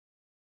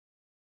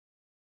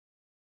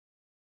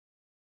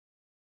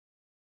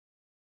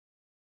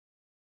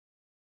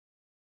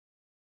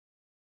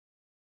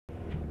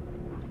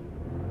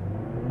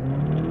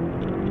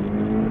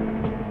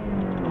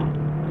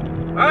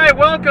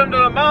Alright, welcome to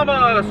the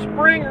Mama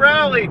Spring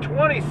Rally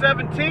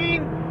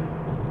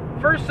 2017.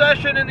 First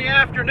session in the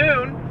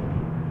afternoon.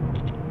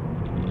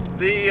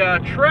 The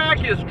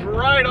track is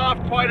dried off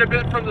quite a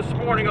bit from this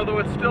morning, although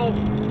it's still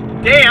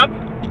damp.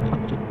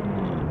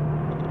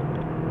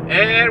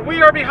 And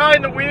we are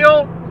behind the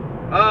wheel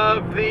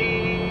of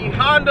the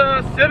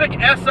Honda Civic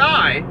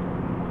Si.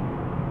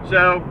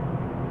 So,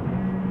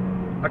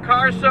 a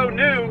car so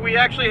new, we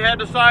actually had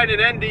to sign an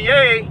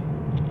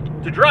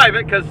NDA to drive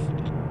it because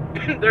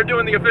they're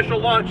doing the official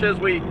launch as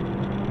we're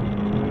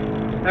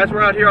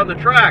out here on the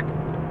track.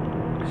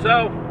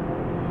 So,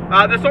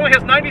 this only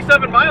has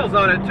 97 miles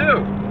on it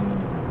too.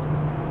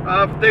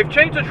 They've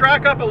changed the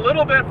track up a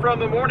little bit from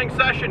the morning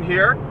session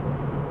here.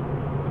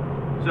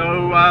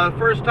 So,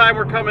 first time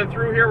we're coming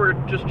through here, we're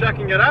just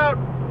checking it out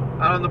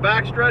on the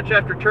back stretch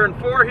after turn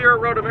 4 here at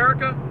Road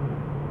America.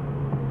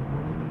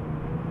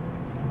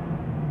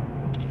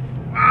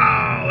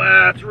 Wow,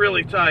 that's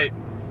really tight.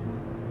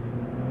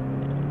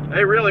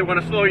 They really want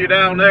to slow you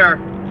down there.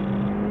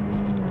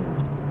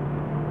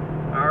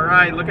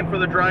 Alright, looking for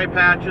the dry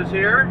patches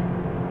here.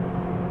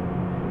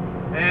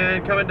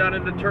 And coming down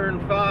into turn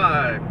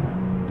 5.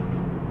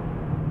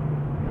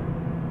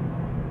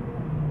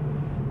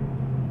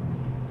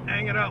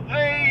 Hang it out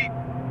late.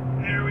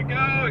 There we go,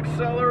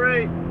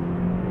 accelerate.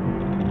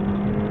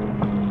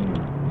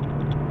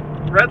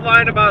 Red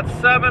line about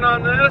 7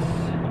 on this.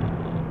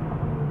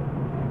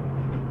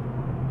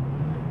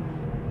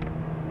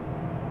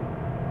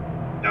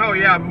 Oh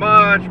yeah,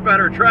 much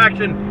better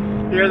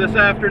traction here this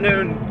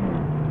afternoon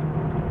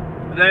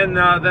than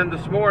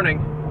this morning.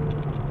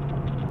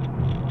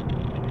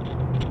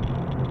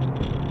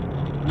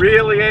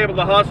 Really able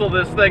to hustle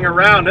this thing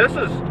around. This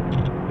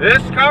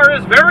car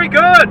is very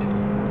good.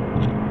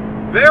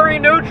 Very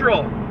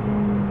neutral.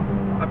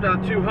 Up to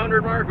the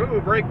 200 mark. Ooh,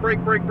 brake, brake,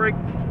 brake, brake.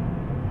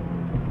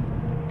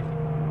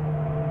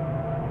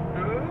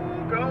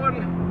 Ooh,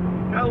 going.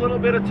 Got a little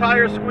bit of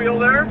tire squeal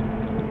there.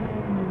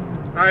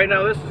 Alright,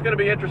 now this is going to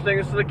be interesting.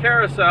 This is a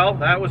carousel.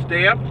 That was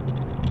damp.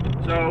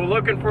 So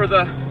looking for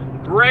the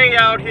gray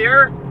out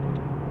here.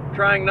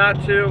 Trying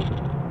not to...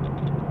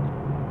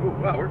 Ooh,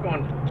 wow, we're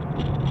going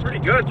pretty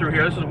good through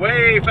here. This is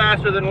way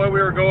faster than what we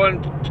were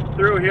going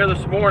through here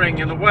this morning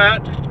in the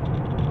wet.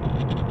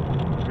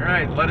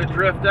 Alright, let it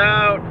drift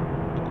out.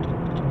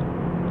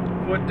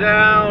 Foot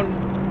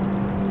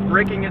down.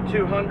 Braking at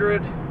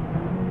 200.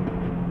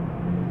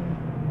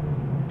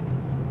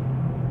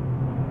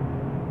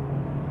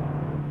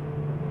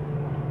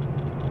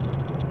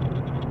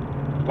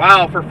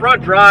 Wow, for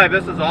front drive,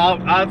 this is all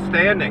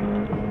outstanding.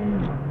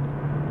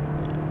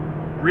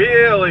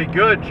 Really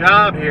good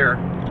job here.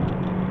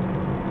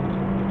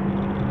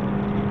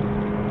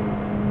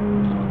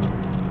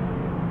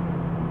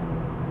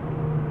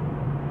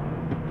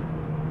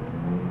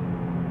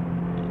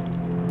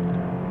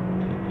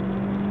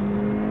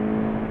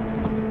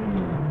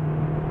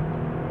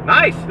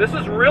 Nice, this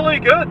is really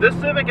good. This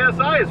Civic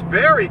Si is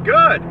very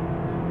good.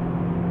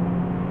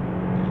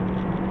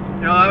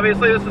 You know,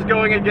 obviously this is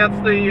going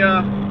against the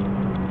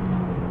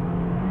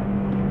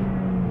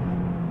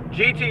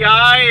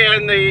GTI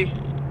and the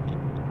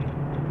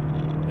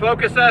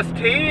Focus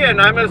ST,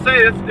 and I'm going to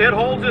say it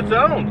holds its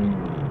own.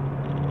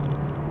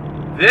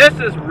 This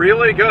is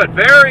really good.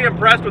 Very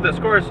impressed with this.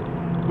 Of course,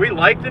 we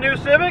like the new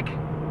Civic.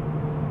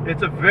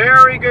 It's a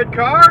very good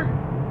car.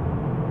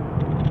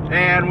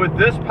 And with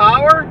this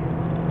power,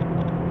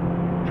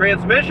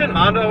 transmission,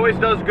 Honda always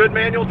does good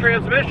manual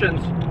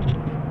transmissions.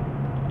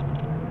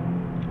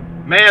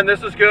 Man,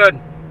 this is good.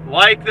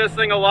 Like this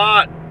thing a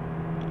lot.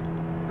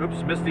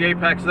 Oops, missed the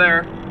apex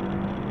there.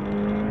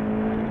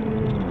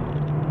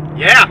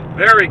 Yeah,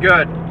 very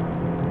good.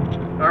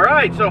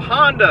 Alright, so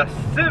Honda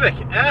Civic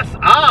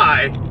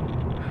Si.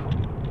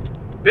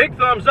 Big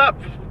thumbs up.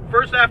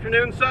 First session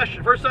in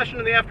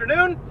the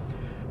afternoon.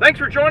 Thanks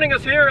for joining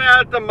us here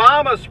at the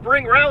Mama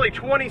Spring Rally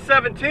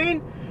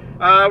 2017.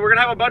 We're going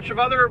to have a bunch of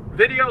other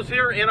videos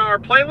here in our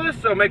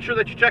playlist, so make sure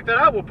that you check that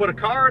out. We'll put a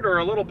card or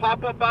a little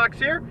pop-up box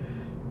here.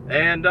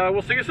 And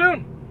we'll see you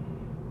soon.